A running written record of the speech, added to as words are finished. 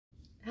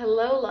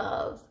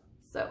loves.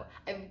 So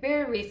I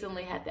very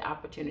recently had the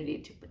opportunity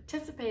to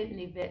participate in an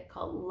event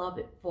called Love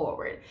It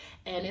Forward.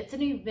 And it's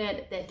an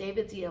event that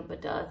David Ziemba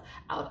does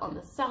out on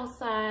the South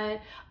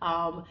Side.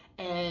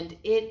 And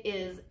it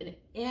is an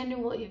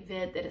annual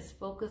event that is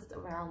focused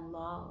around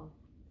love.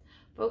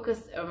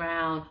 Focused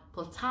around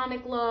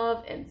platonic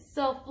love and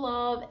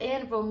self-love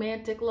and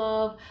romantic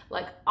love,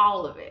 like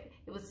all of it.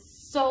 It was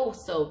so,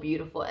 so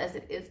beautiful, as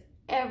it is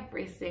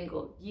every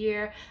single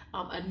year.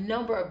 A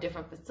number of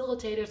different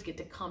facilitators get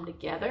to come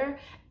together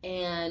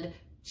and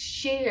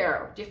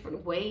share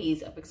different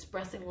ways of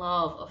expressing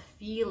love, of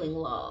feeling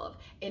love,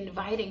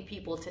 inviting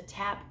people to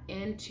tap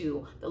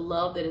into the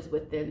love that is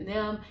within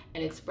them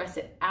and express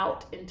it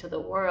out into the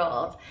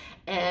world.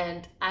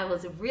 And I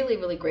was really,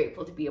 really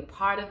grateful to be a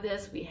part of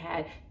this. We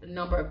had a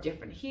number of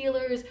different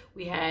healers.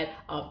 We had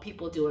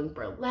people doing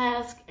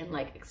burlesque and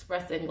like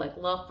expressing like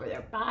love for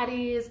their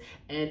bodies,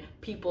 and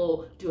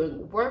people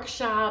doing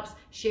workshops,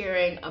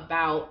 sharing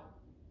about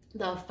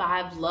the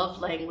 5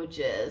 love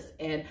languages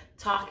and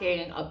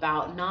talking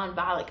about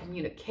nonviolent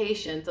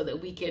communication so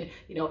that we can,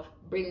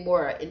 bring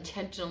more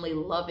intentionally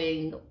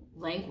loving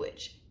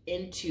language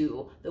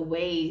into the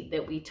way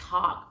that we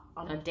talk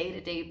on a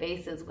day-to-day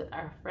basis with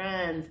our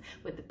friends,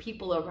 with the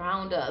people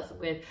around us,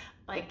 with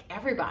like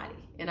everybody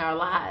in our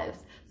lives.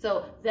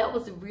 So that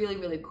was really,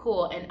 really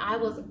cool. And I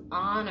was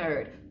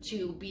honored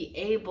to be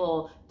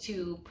able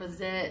to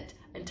present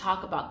and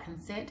talk about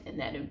consent in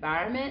that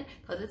environment,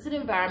 because it's an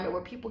environment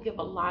where people give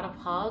a lot of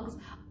hugs.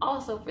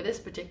 Also, for this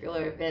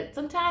particular event,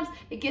 sometimes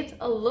it gets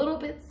a little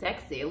bit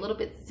sexy, a little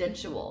bit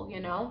sensual,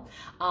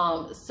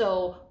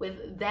 So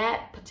with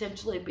that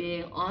potentially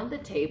being on the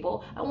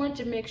table, I wanted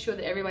to make sure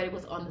that everybody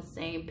was on the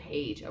same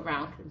page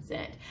around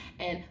consent.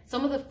 And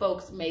some of the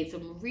folks made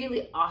some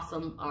really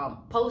awesome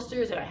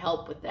posters, and I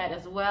helped with that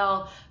as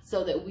well,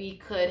 so that we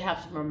could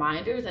have some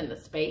reminders in the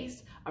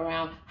space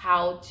around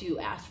how to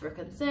ask for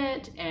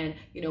consent and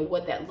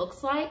what that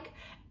looks like.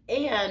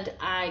 And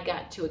I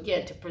got to,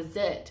 again, to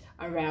present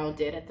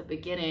around it at the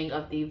beginning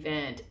of the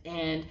event.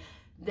 And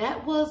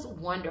that was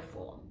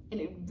wonderful.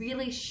 And it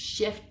really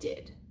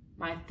shifted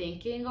my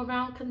thinking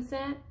around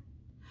consent,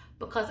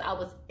 because I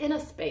was in a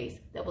space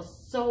that was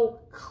so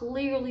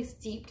clearly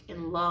steeped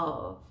in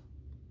love,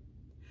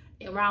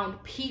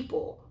 around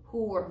people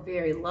who were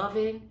very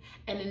loving,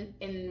 and in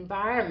an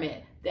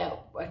environment that,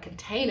 a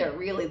container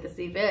really, this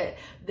event,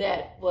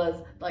 that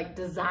was like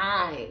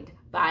designed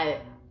by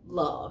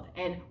love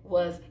and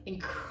was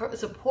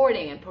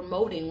supporting and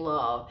promoting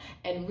love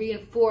and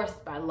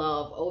reinforced by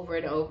love over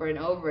and over and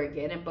over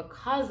again. And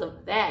because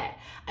of that,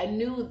 I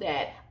knew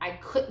that I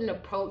couldn't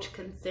approach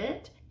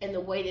consent in the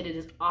way that it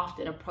is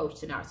often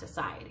approached in our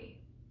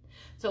society.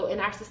 So in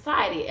our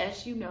society,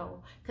 as you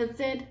know,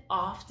 consent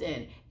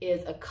often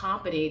is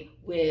accompanied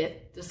with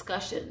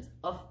discussions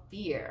of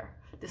fear,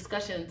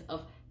 discussions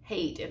of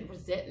hate and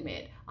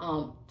resentment,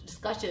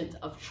 discussions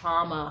of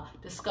trauma,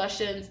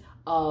 discussions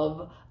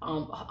of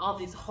all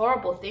these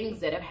horrible things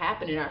that have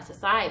happened in our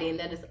society, and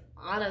that is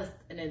honest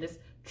and it is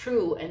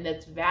true and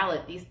that's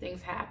valid. These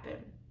things happen.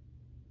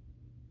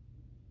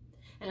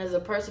 And as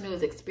a person who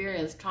has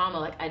experienced trauma,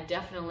 like I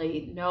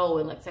definitely know,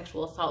 and like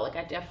sexual assault, like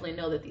I definitely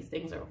know that these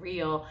things are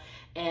real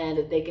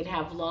and they can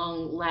have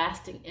long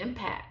lasting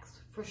impacts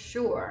for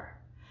sure.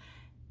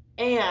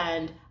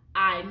 And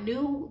I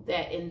knew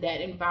that in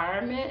that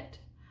environment,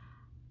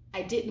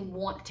 I didn't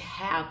want to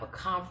have a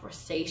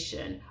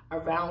conversation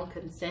around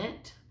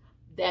consent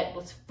that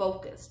was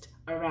focused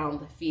around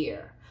the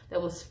fear,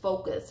 that was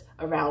focused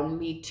around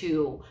Me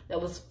Too, that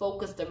was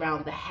focused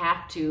around the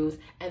have-tos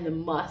and the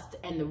must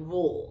and the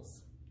rules.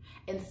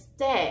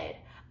 Instead,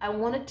 I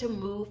wanted to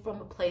move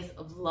from a place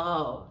of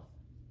love,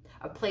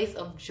 a place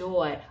of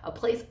joy, a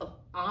place of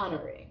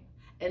honoring.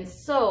 And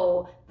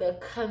so the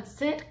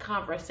consent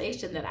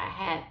conversation that I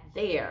had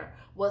there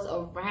was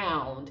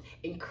around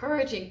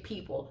encouraging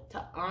people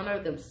to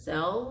honor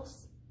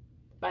themselves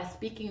by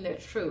speaking their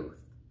truth.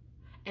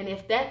 And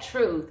if that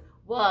truth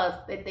was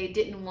that they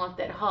didn't want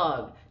that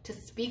hug, to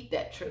speak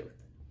that truth,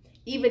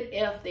 even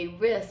if they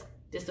risked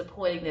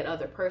disappointing that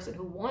other person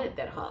who wanted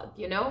that hug,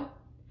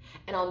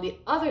 And on the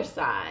other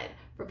side,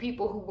 for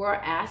people who were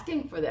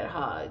asking for that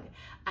hug,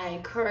 I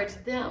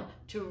encouraged them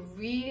to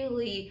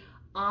really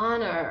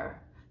honor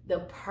the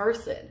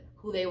person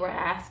who they were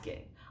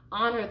asking,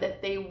 honor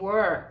that they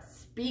were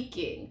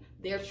speaking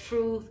their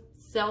truth,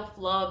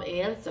 self-love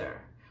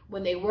answer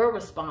when they were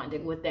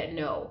responding with that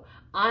no,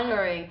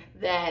 honoring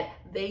that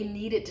they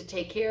needed to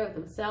take care of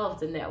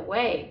themselves in that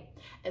way.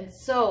 And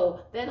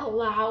so that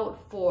allowed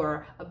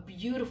for a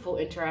beautiful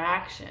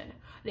interaction,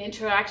 an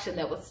interaction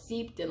that was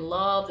steeped in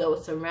love, that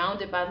was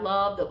surrounded by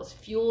love, that was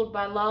fueled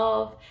by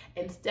love,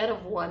 instead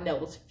of one that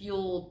was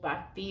fueled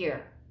by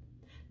fear,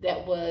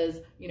 that was,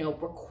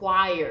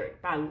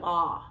 required by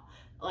law.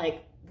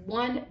 Like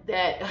one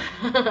that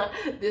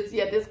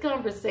this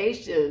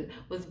conversation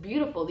was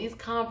beautiful. These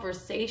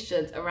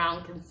conversations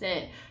around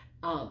consent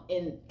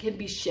can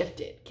be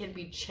shifted, can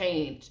be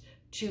changed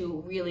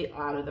to really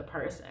honor the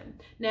person.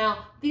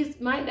 Now, these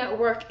might not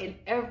work in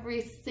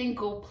every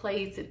single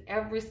place, in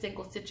every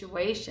single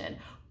situation,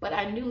 but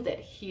I knew that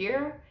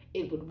here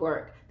it would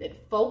work,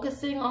 that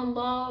focusing on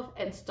love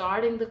and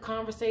starting the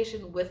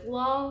conversation with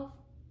love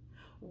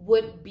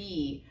would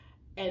be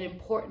an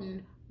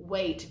important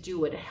way to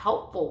do it, a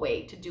helpful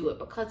way to do it,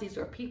 because these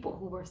were people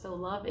who were so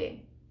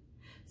loving.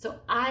 So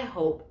I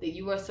hope that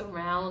you are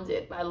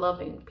surrounded by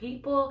loving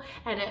people,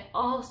 and I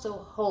also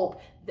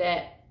hope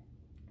that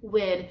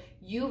when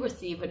you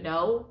receive a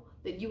no,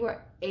 that you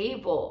are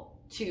able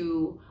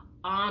to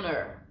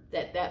honor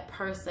that that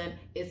person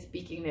is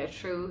speaking their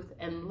truth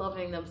and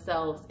loving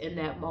themselves in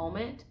that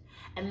moment,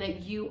 and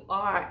that you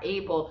are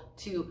able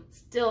to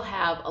still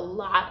have a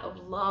lot of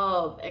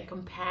love and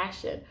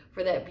compassion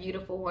for that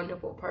beautiful,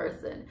 wonderful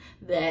person,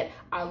 that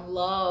our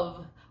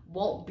love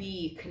won't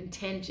be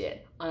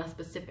contingent on a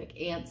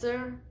specific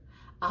answer,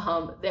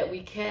 that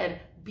we can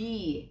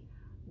be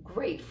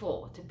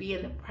grateful to be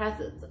in the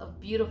presence of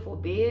beautiful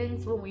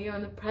beings. When we are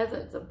in the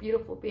presence of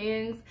beautiful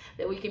beings,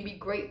 that we can be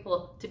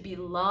grateful to be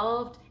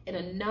loved in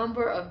a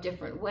number of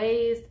different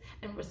ways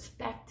and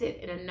respected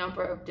in a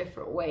number of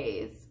different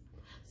ways.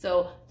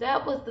 So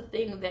that was the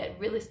thing that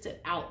really stood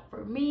out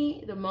for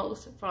me the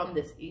most from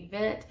this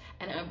event,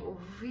 and I'm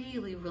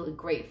really, really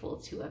grateful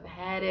to have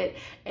had it.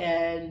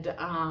 And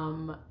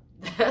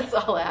that's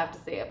all I have to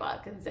say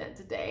about consent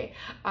today.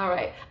 All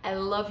right. I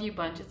love you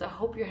bunches. I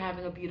hope you're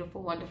having a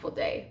beautiful, wonderful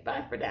day.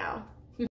 Bye for now.